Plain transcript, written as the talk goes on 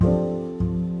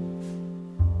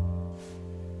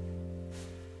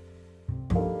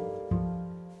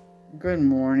Good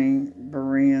morning,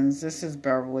 Bereans. This is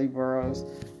Beverly Burrows.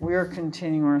 We are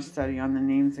continuing our study on the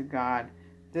names of God.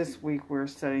 This week we're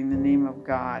studying the name of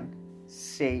God,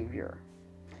 Savior.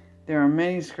 There are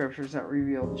many scriptures that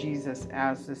reveal Jesus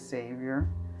as the Savior.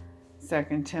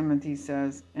 2 Timothy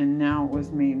says, "And now it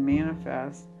was made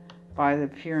manifest by the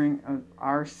appearing of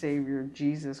our Savior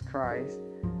Jesus Christ,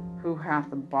 who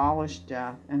hath abolished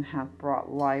death and hath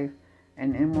brought life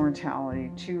and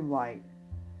immortality to light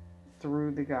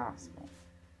through the gospel."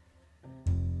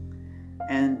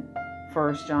 And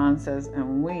 1 John says,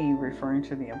 "And we," referring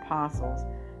to the apostles,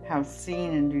 "have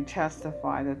seen and do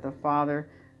testify that the Father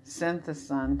sent the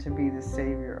Son to be the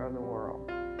Savior of the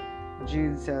world."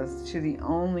 Jude says, "To the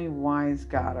only wise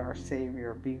God our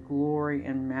Savior be glory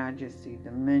and majesty,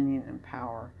 dominion and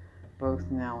power, both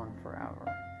now and forever."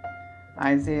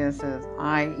 Isaiah says,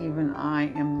 "I, even I,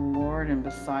 am the Lord, and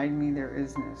beside me there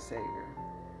is no Savior."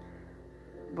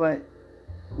 But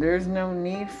there's no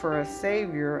need for a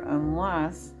Savior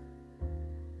unless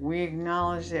we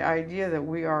acknowledge the idea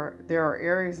that there are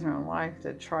areas in our life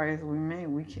that try as we may,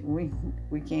 we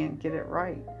can't get it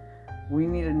right. We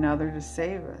need another to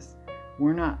save us.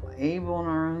 We're not able in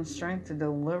our own strength to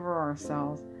deliver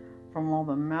ourselves from all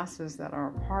the messes that are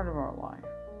a part of our life.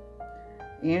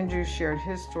 Andrew shared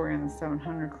his story in the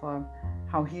 700 Club,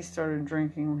 how he started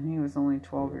drinking when he was only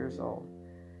 12 years old.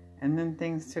 And then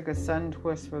things took a sudden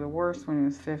twist for the worse when he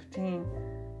was 15.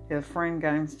 His friend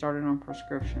got him started on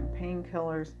prescription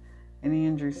painkillers, and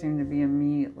Andrew seemed to be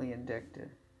immediately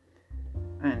addicted.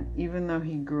 And even though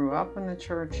he grew up in the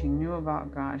church, he knew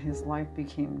about God, his life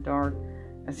became dark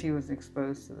as he was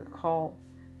exposed to the cult.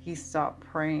 He stopped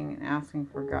praying and asking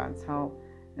for God's help.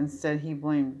 Instead, he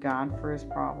blamed God for his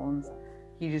problems.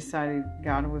 He decided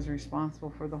God was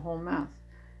responsible for the whole mess.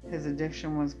 His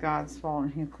addiction was God's fault,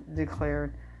 and he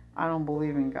declared, "I don't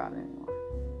believe in God anymore."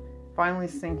 Finally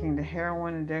sinking to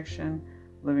heroin addiction,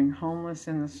 living homeless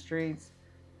in the streets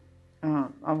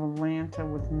of Atlanta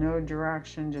with no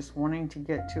direction, just wanting to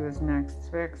get to his next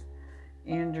fix,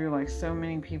 Andrew, like so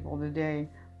many people today,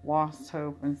 lost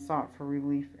hope and sought for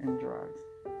relief in drugs.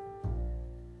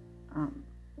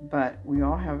 But we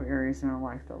all have areas in our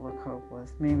life that look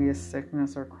hopeless. Maybe a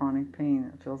sickness or chronic pain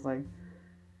that feels like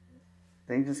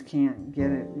they just can't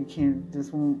get it.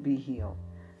 Just won't be healed.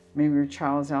 Maybe your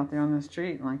child's out there on the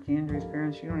street, and like Andrew's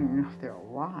parents, you don't even know if they're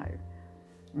alive.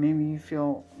 Maybe you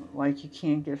feel like you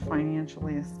can't get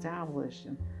financially established,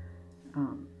 and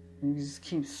you just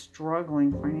keep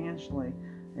struggling financially.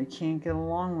 You can't get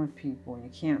along with people. You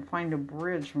can't find a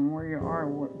bridge from where you are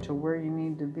to where you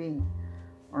need to be.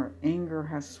 Or anger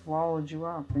has swallowed you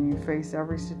up, and you face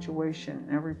every situation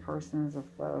and every person as a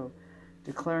foe,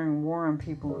 declaring war on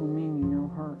people who mean you no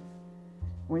hurt.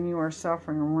 When you are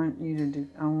suffering,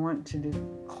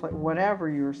 whatever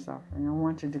you are suffering, I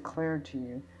want to declare to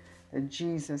you that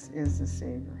Jesus is the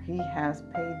Savior. He has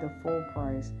paid the full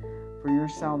price for your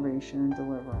salvation and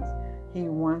deliverance. He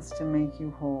wants to make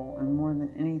you whole, and more than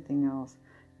anything else,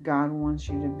 God wants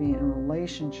you to be in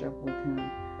relationship with Him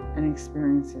and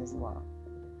experience His love.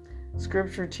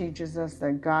 Scripture teaches us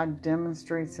that God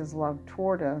demonstrates His love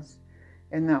toward us,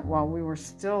 and that while we were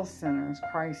still sinners,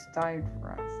 Christ died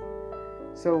for us.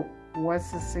 So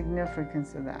what's the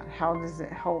significance of that? How does it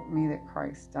help me that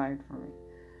Christ died for me?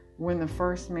 When the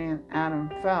first man, Adam,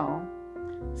 fell,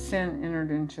 sin entered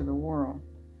into the world,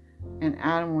 and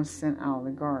Adam was sent out of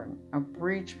the garden. A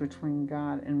breach between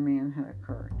God and man had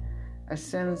occurred. A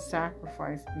sin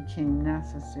sacrifice became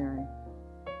necessary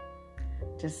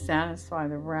to satisfy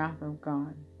the wrath of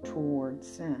God toward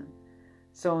sin.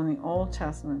 So in the Old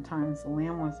Testament times, the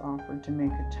lamb was offered to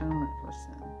make atonement for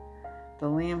sin. The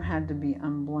lamb had to be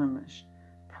unblemished,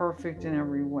 perfect in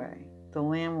every way. The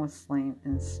lamb was slain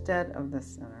instead of the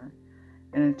sinner,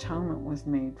 and atonement was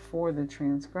made for the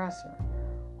transgressor.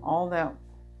 All that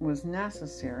was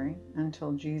necessary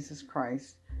until Jesus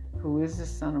Christ, who is the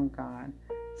Son of God,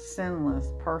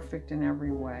 sinless, perfect in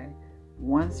every way,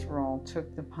 once for all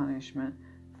took the punishment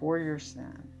for your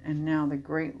sin. And now the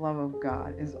great love of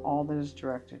God is all that is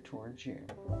directed towards you.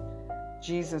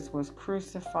 Jesus was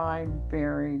crucified,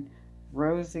 buried,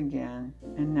 rose again,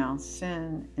 and now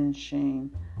sin and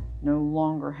shame no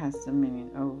longer has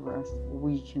dominion over us.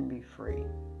 We can be free.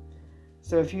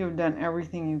 So if you have done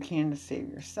everything you can to save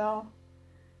yourself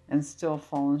and still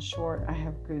fallen short, I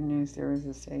have good news. There is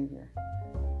a Savior.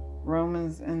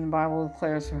 Romans in the Bible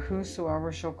declares, "For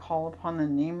whosoever shall call upon the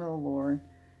name of the Lord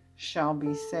shall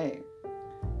be saved."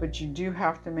 But you do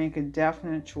have to make a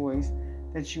definite choice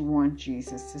that you want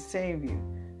Jesus to save you.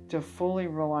 To fully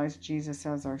realize Jesus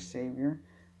as our Savior,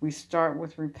 we start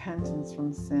with repentance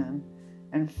from sin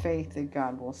and faith that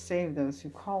God will save those who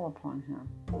call upon Him.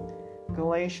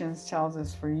 Galatians tells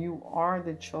us, for you are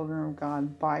the children of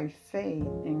God by faith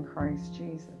in Christ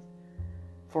Jesus.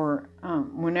 For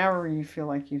whenever you feel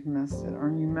like you've missed it or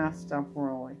you messed up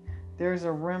royally, there's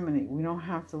a remedy. We don't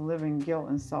have to live in guilt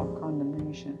and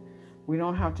self-condemnation. We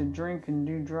don't have to drink and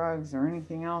do drugs or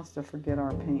anything else to forget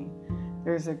our pain.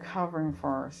 There's a covering for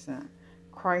our sin.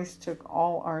 Christ took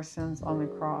all our sins on the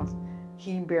cross.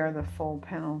 He bare the full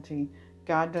penalty.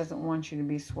 God doesn't want you to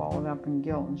be swallowed up in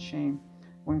guilt and shame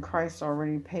when Christ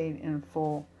already paid in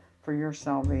full for your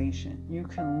salvation. You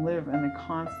can live in the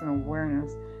constant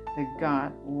awareness that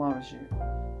God loves you.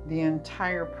 The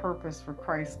entire purpose for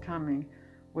Christ's coming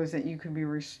was that you could be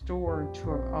restored to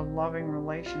a loving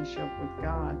relationship with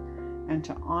God and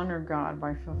to honor God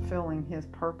by fulfilling His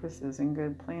purposes and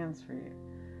good plans for you.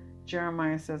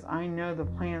 Jeremiah says, I know the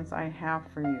plans I have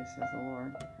for you, says the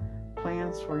Lord.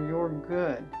 Plans for your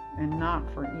good and not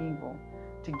for evil,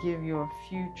 to give you a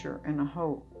future and a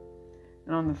hope.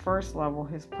 And on the first level,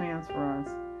 His plans for us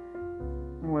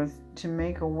was to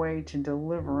make a way to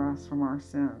deliver us from our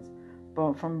sins,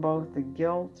 from both the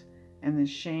guilt and the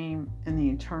shame and the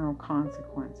eternal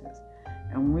consequences.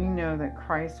 And we know that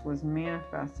Christ was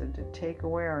manifested to take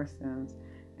away our sins,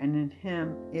 and in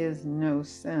Him is no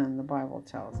sin, the Bible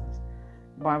tells us.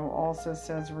 The Bible also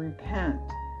says, repent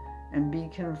and be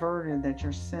converted, that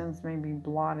your sins may be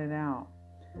blotted out.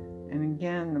 And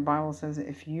again, the Bible says,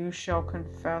 if you shall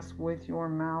confess with your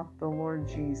mouth the Lord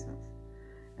Jesus,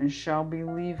 and shall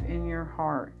believe in your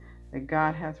heart that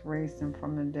God hath raised Him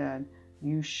from the dead,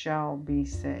 you shall be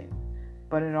saved.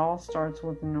 But it all starts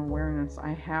with an awareness, I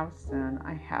have sinned,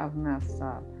 I have messed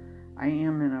up, I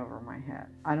am in over my head,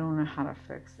 I don't know how to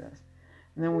fix this.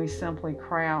 And then we simply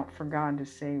cry out for God to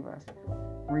save us.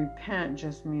 Repent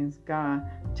just means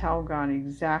tell God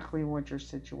exactly what your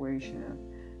situation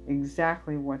is,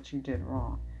 exactly what you did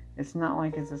wrong. It's not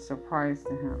like it's a surprise to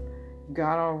Him.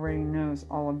 God already knows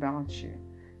all about you.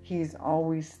 He's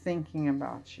always thinking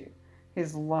about you.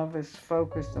 His love is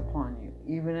focused upon you,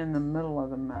 even in the middle of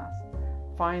the mess.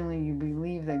 Finally, you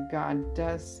believe that God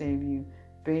does save you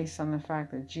based on the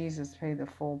fact that Jesus paid the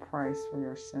full price for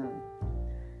your sin.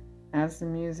 As the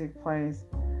music plays,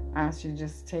 I ask you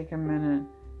just take a minute,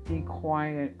 be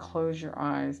quiet, close your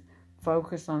eyes,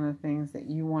 focus on the things that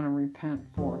you want to repent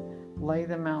for. Lay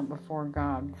them out before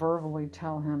God. Verbally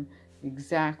tell Him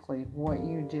exactly what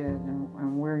you did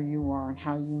and where you are and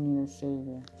how you need a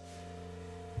Savior.